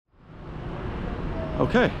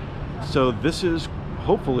Okay, so this is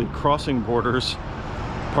hopefully Crossing Borders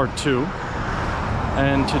Part 2.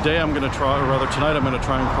 And today I'm going to try, or rather tonight I'm going to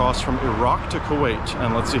try and cross from Iraq to Kuwait.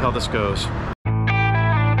 And let's see how this goes.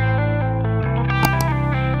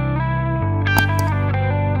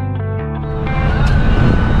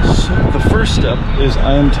 So the first step is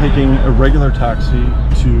I am taking a regular taxi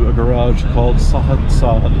to a garage called Saad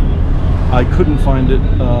Saad. I couldn't find it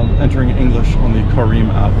entering English on the Kareem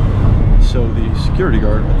app. So the security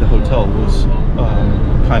guard at the hotel was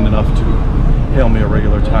kind enough to hail me a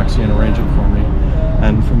regular taxi and arrange it for me.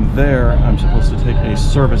 And from there, I'm supposed to take a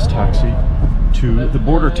service taxi to the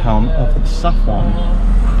border town of Safwan.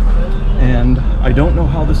 And I don't know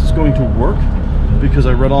how this is going to work because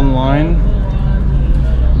I read online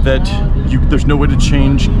that there's no way to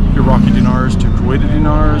change Iraqi dinars to Kuwaiti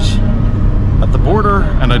dinars at the border,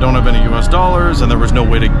 and I don't have any US dollars, and there was no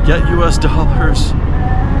way to get US dollars.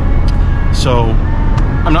 So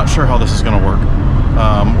I'm not sure how this is going to work,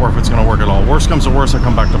 or if it's going to work at all. Worst comes to worst, I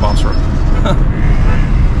come back to Basra.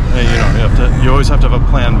 You always have to have a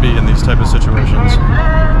plan B in these type of situations.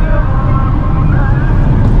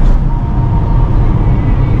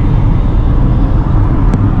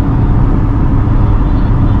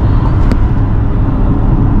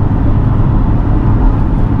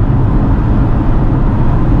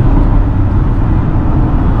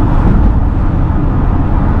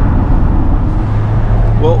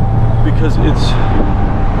 Because it's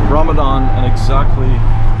Ramadan and exactly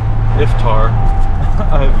iftar,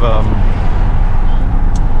 I've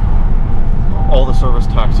all the service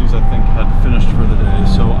taxis I think had finished for the day,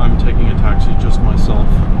 so I'm taking a taxi just myself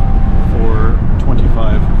for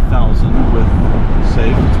 25,000 with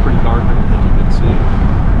safe. It's pretty dark, I don't think you can see,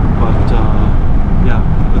 but yeah,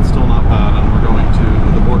 it's still not bad, and we're going to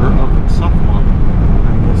the border of Safwan,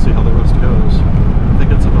 and we'll see how the rest goes. I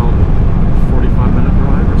think it's about a 45-minute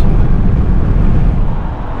drive or something.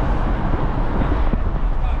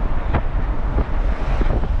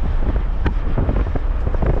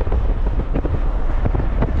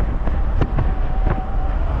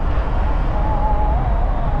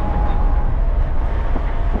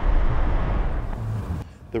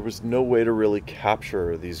 There was no way to really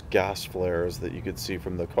capture these gas flares that you could see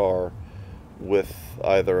from the car with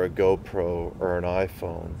either a GoPro or an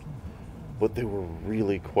iPhone, but they were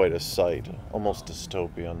really quite a sight, almost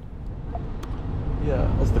dystopian. Yeah,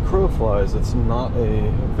 as the crow flies, it's not a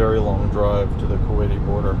very long drive to the Kuwaiti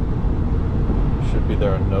border. Should be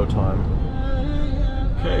there in no time.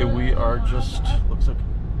 Okay, we are just, looks like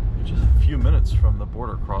just a few minutes from the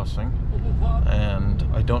border crossing, and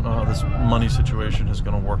I don't know how this money situation is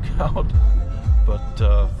going to work out, but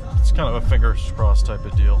it's kind of a fingers crossed type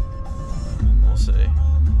of deal. We'll see.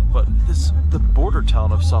 But the border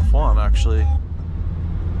town of Safwan, actually,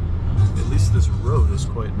 at least this road is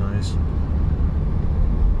quite nice.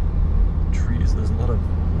 Trees, there's a lot of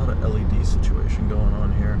LED situation going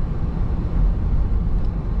on here.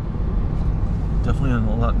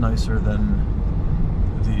 Definitely a lot nicer than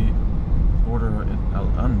the border in Al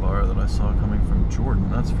Anbar that I saw coming from Jordan,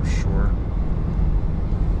 that's for sure.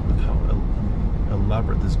 Look how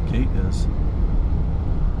elaborate this gate is.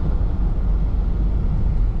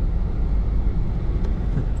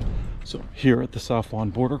 So here at the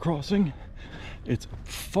Safwan border crossing, it's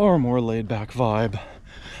far more laid back vibe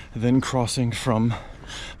than crossing from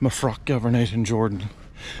Mafraq Governorate in Jordan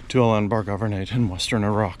to Al Anbar Governorate in Western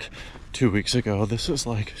Iraq 2 weeks ago. This is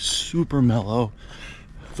like super mellow.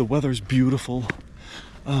 The weather's beautiful.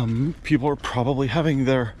 People are probably having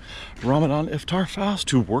their Ramadan iftar fast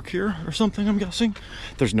who work here or something, I'm guessing.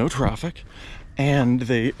 There's no traffic. And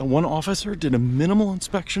one officer did a minimal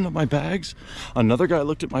inspection of my bags. Another guy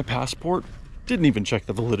looked at my passport, didn't even check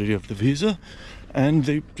the validity of the visa, and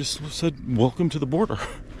they just said, "Welcome to the border."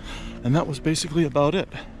 And that was basically about it.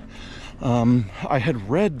 I had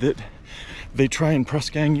read that they try and press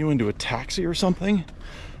gang you into a taxi or something,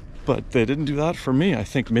 but they didn't do that for me. I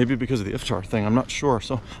think maybe because of the iftar thing, I'm not sure.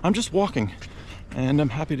 So I'm just walking, and I'm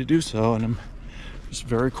happy to do so, and I'm just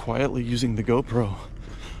very quietly using the GoPro.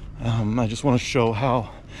 I just want to show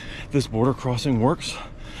how this border crossing works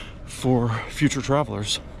for future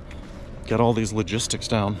travelers. Get all these logistics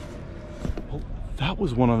down. Well, that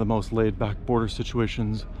was one of the most laid-back border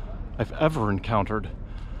situations I've ever encountered.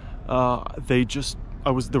 There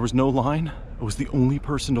was no line. I was the only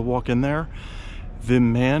person to walk in there. The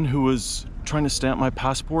man who was trying to stamp my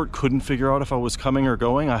passport couldn't figure out if I was coming or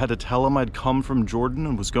going. I had to tell him I'd come from Jordan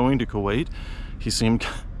and was going to Kuwait. He seemed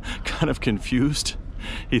kind of confused.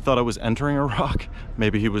 He thought I was entering Iraq.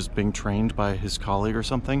 Maybe he was being trained by his colleague or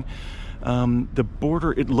something. The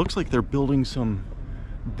border, it looks like they're building some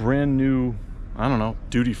brand new, I I don't know,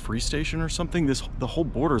 duty-free station or something. The whole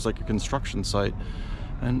border is like a construction site,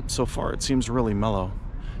 and so far it seems really mellow.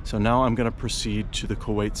 So now I'm gonna proceed to the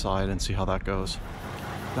Kuwait side and see how that goes.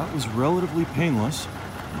 That was relatively painless.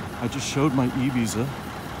 I just showed my e-visa,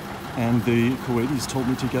 and the Kuwaitis told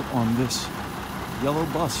me to get on this yellow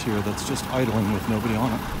bus here that's just idling with nobody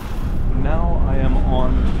on it. Now I am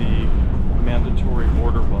on the mandatory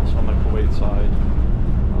border bus on the Kuwait side.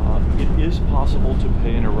 It is possible to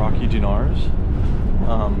pay in Iraqi dinars.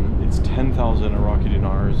 It's 10,000 Iraqi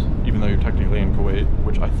dinars, even though you're technically in Kuwait,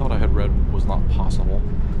 which I thought I had read was not possible.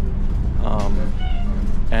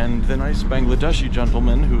 And the nice Bangladeshi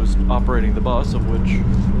gentleman who is operating the bus, of which, I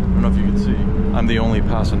don't know if you can see, I'm the only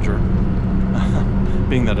passenger,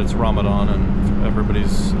 being that it's Ramadan and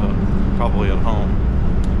everybody's probably at home.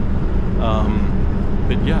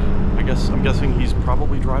 But yeah, I'm guessing he's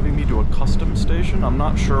probably driving me to a customs station. I'm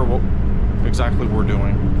not sure what exactly we're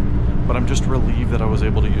doing, but I'm just relieved that I was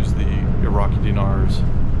able to use the Iraqi dinars,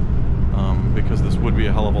 because this would be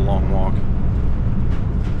a hell of a long walk.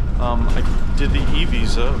 I did the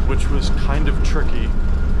e-visa, which was kind of tricky.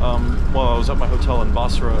 While I was at my hotel in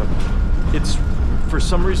Basra, it's for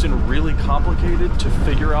some reason really complicated to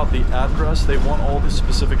figure out the address. They want all this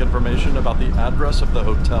specific information about the address of the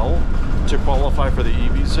hotel to qualify for the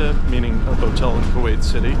e-visa, meaning a hotel in Kuwait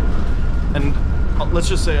City. And let's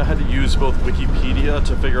just say I had to use both Wikipedia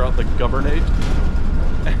to figure out the governorate,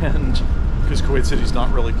 and because Kuwait City is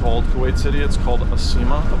not really called Kuwait City, it's called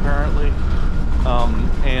Asima apparently.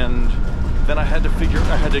 And then I had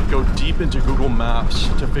to go deep into Google Maps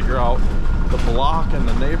to figure out the block and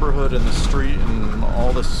the neighborhood and the street and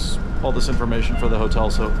all this information for the hotel.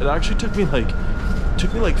 So it actually took me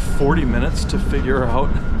like 40 minutes to figure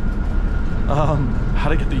out how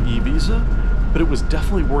to get the e-visa, but it was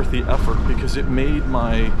definitely worth the effort because it made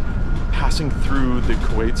my passing through the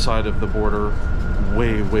Kuwait side of the border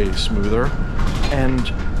way smoother.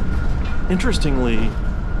 And interestingly,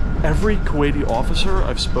 every Kuwaiti officer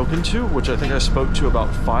I've spoken to, which I think I spoke to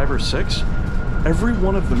about 5 or 6, every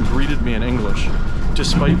one of them greeted me in English,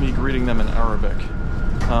 despite me greeting them in Arabic.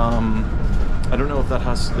 I don't know if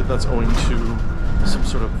that's owing to some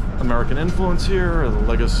sort of American influence here, or the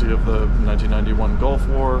legacy of the 1991 Gulf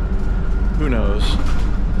War. Who knows?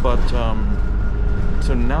 But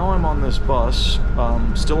so now I'm on this bus,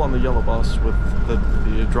 still on the yellow bus with the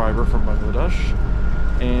driver from Bangladesh,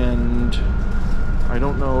 and I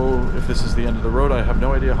don't know if this is the end of the road. I have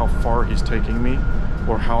no idea how far he's taking me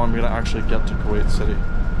or how I'm going to actually get to Kuwait City.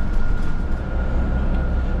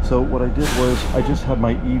 So what I did was I just had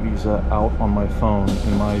my e-visa out on my phone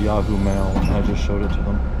in my Yahoo Mail, and I just showed it to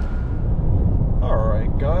them.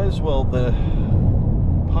 Alright guys, well the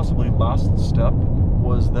possibly last step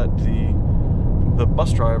was that the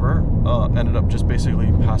bus driver ended up just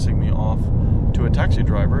basically passing me off to a taxi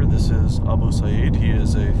driver. This is Abu Saeed. He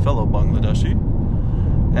is a fellow Bangladeshi,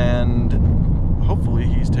 and hopefully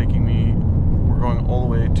he's taking me, we're going all the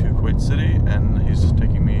way to Kuwait City, and he's just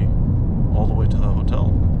taking me all the way to the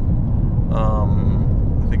hotel.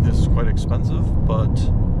 I think this is quite expensive, but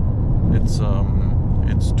it's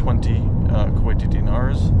 20 Kuwaiti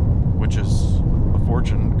dinars, which is a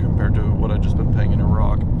fortune compared to what I'd just been paying in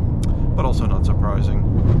Iraq, but also not surprising.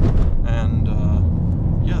 And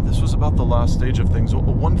yeah, this was about the last stage of things.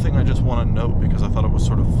 One thing I just want to note, because I thought it was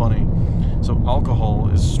sort of funny, so alcohol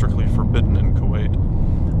is strictly forbidden in Kuwait,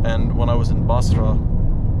 and when I was in Basra,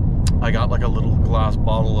 I got like a little glass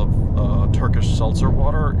bottle of Turkish seltzer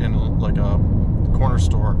water in like a corner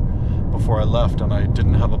store before I left, and I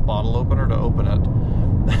didn't have a bottle opener to open it.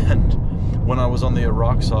 And when I was on the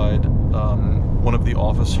Iraq side, one of the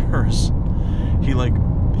officers, he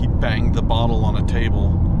banged the bottle on a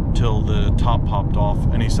table till the top popped off,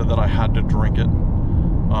 and he said that I had to drink it.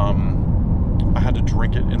 I had to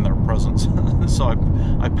drink it in their presence. So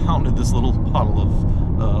I pounded this little bottle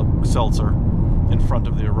of seltzer in front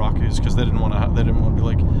of the Iraqis, because they didn't want to be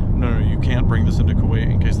like, no, you can't bring this into Kuwait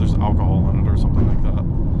in case there's alcohol in it or something like that,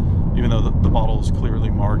 even though the bottle is clearly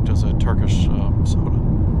marked as a Turkish soda.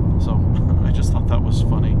 So I just thought that was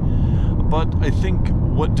funny. But I think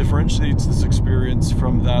what differentiates this experience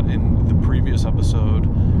from that in the previous episode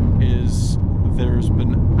is there's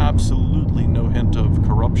been absolutely no hint of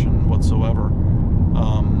corruption whatsoever.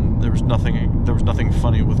 There was nothing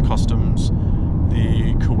funny with customs.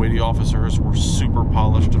 The Kuwaiti officers were super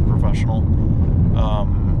polished and professional.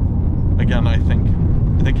 Again, I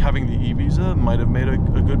think having the e-visa might have made a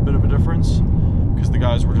good bit of a difference, because the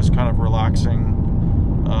guys were just kind of relaxing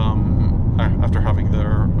after having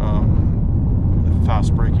their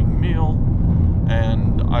fast-breaking meal,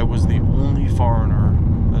 and I was the only foreigner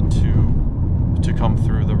to come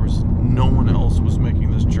through. There was no one else was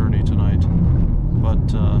making this journey tonight. But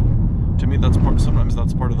to me, sometimes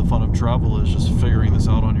that's part of the fun of travel, is just figuring this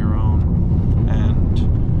out on your own. And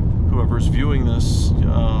whoever's viewing this,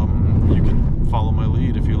 you can follow my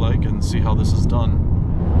lead if you like and see how this is done.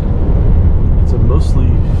 It's a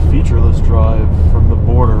mostly featureless drive from the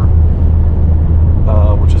border,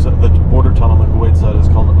 which is the border town on the Kuwait side is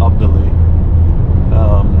called Abdali.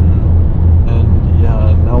 And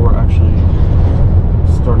yeah, now we're actually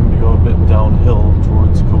starting to go a bit downhill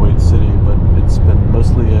towards Kuwait City, but it's been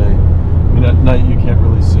mostly I mean, at night you can't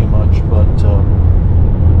really see much, but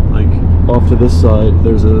like off to this side,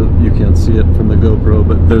 you can't see it from the GoPro,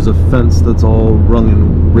 but there's a fence that's all rung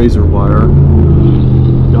in razor wire.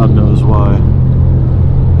 God knows why.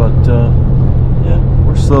 But yeah,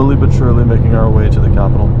 we're slowly but surely making our way to the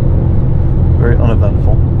capital. Very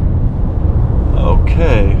uneventful.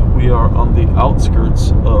 Okay, we are on the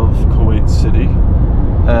outskirts of Kuwait City,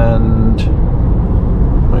 and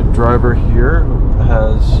my driver here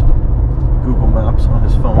has Google Maps on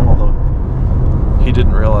his phone, although he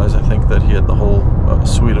didn't realize, I think, that he had the whole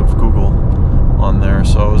suite of Google on there,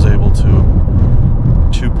 so I was able to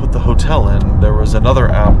put the hotel in. There was another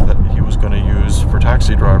app that he was going to use for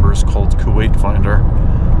taxi drivers called Kuwait Finder,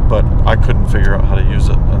 but I couldn't figure out how to use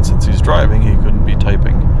it, and since he's driving, he couldn't be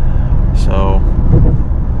typing. So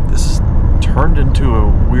this turned into a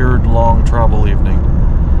weird long travel evening,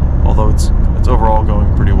 although it's overall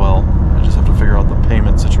going pretty well. I just have to figure out the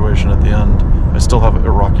payment situation at the end. I still have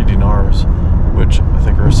Iraqi dinars, which I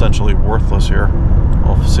think are essentially worthless here.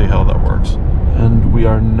 I'll see how that works. And we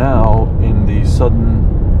are now in the sudden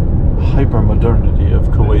hyper-modernity of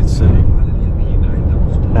Kuwait City.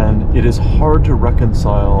 And it is hard to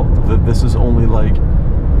reconcile that this is only like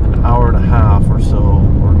an hour and a half or so,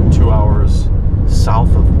 or 2 hours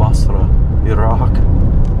south of Basra, Iraq.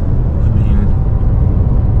 I mean,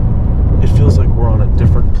 it feels like we're on a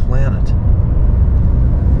different planet.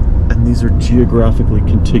 And these are geographically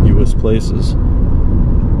contiguous places.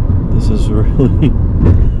 This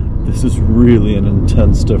is really an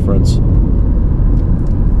intense difference.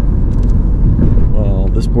 Well,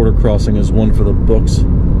 this border crossing is one for the books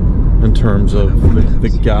in terms of the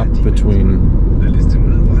gap between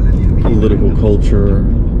political culture,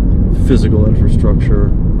 physical infrastructure.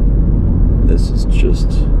 This is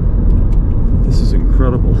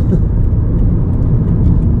incredible.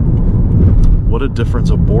 What a difference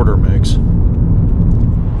a border makes.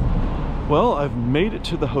 Well, I've made it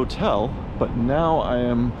to the hotel, but now I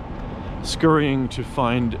am scurrying to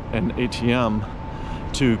find an ATM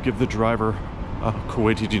to give the driver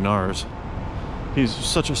Kuwaiti dinars. He's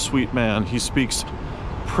such a sweet man. He speaks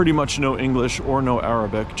pretty much no English or no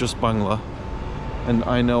Arabic, just Bangla. And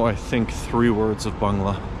I know, I think, 3 words of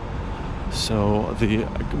Bangla. So the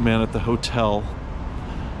man at the hotel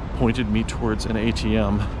pointed me towards an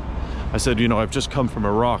ATM. I said, you know, I've just come from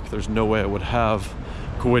Iraq. There's no way I would have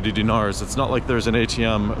Kuwaiti dinars. It's not like there's an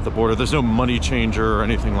ATM at the border. There's no money changer or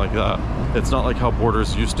anything like that. It's not like how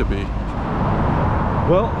borders used to be.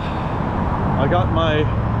 Well, I got my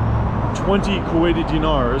 20 Kuwaiti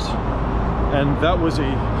dinars, and that was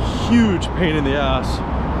a huge pain in the ass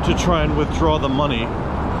to try and withdraw the money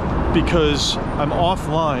because I'm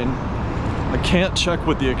offline. I can't check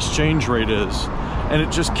what the exchange rate is, and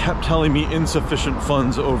it just kept telling me insufficient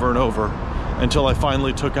funds over and over until I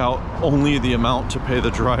finally took out only the amount to pay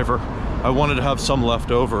the driver. I wanted to have some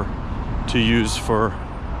left over to use for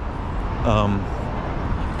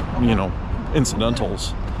you know,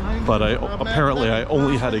 incidentals, but apparently I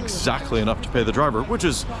only had exactly enough to pay the driver, which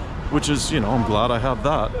is, you know, I'm glad I have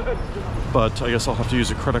that. But I guess I'll have to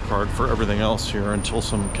use a credit card for everything else here until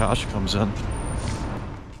some cash comes in.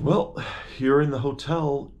 Well, here in the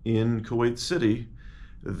hotel in Kuwait City,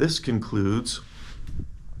 this concludes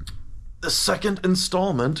the second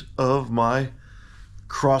installment of my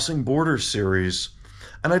Crossing Borders series.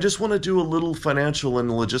 And I just want to do a little financial and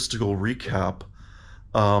logistical recap,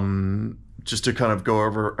 just to kind of go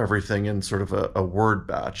over everything in sort of a word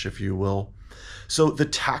batch, if you will. So the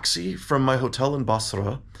taxi from my hotel in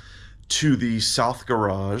Basra to the south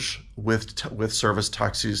garage with service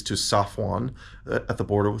taxis to Safwan at the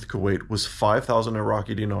border with Kuwait was 5,000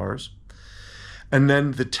 Iraqi dinars. And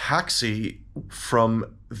then the taxi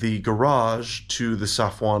from the garage to the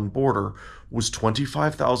Safwan border was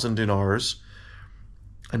 25,000 dinars.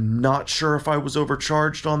 I'm not sure if I was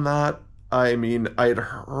overcharged on that. I mean, I had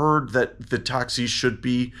heard that the taxi should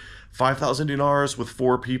be 5,000 dinars with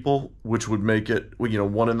 4 people, which would make it, you know,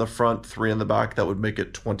 1 in the front, 3 in the back. That would make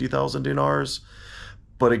it 20,000 dinars.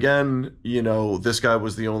 But again, you know, this guy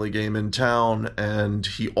was the only game in town, and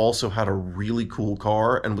he also had a really cool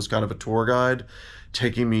car and was kind of a tour guide,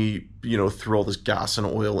 taking me, you know, through all this gas and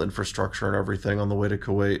oil infrastructure and everything on the way to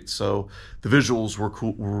Kuwait. So the visuals were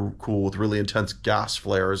cool with really intense gas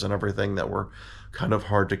flares and everything that were kind of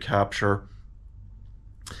hard to capture.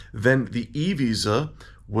 Then the e-visa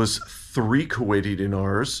was 3 Kuwaiti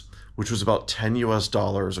dinars, which was about 10 US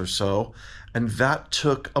dollars or so. And that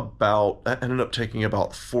ended up taking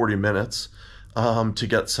about 40 minutes to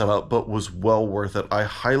get set up, but was well worth it. I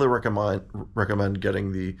highly recommend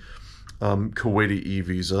getting the Kuwaiti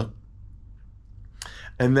e-visa.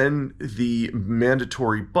 And then the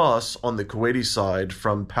mandatory bus on the Kuwaiti side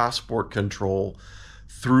from passport control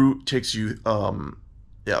takes you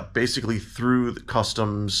basically through the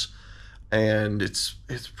customs, and it's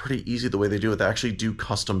pretty easy the way they do it. They actually do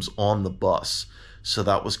customs on the bus, so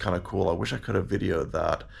that was kind of cool. I wish I could have videoed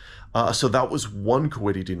that. So that was 1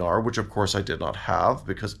 Kuwaiti dinar, which of course I did not have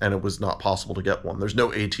and it was not possible to get one. There's no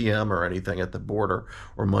ATM or anything at the border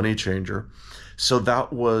or money changer. So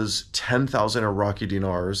that was 10,000 Iraqi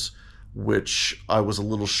dinars, which I was a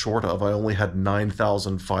little short of. I only had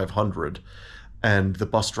 9,500, and the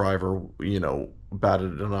bus driver, you know,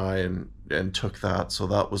 batted an eye and took that, so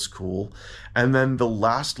that was cool. And then the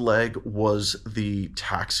last leg was the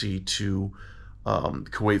taxi to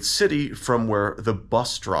Kuwait City, from where the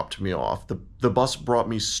bus dropped me off. The bus brought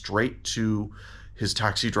me straight to his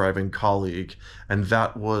taxi driving colleague, and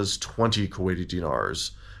that was 20 Kuwaiti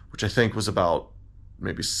dinars, which I think was about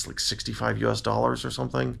maybe like 65 US dollars or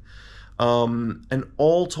something. And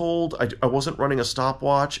all told, I wasn't running a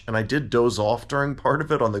stopwatch, and I did doze off during part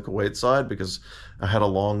of it on the Kuwait side because I had a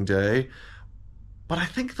long day. But I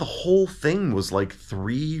think the whole thing was like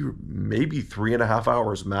maybe 3.5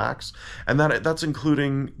 hours max. And that's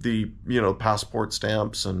including the, you know, passport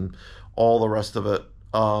stamps and all the rest of it.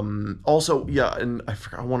 Also, yeah, and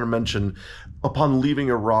I want to mention, upon leaving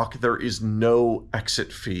Iraq, there is no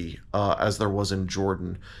exit fee, as there was in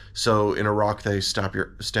Jordan. So in Iraq, they stamp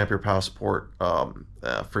your passport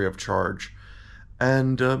free of charge.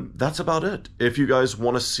 And that's about it. If you guys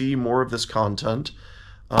want to see more of this content,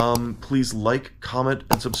 please like, comment,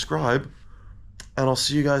 and subscribe. And I'll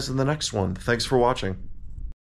see you guys in the next one. Thanks for watching.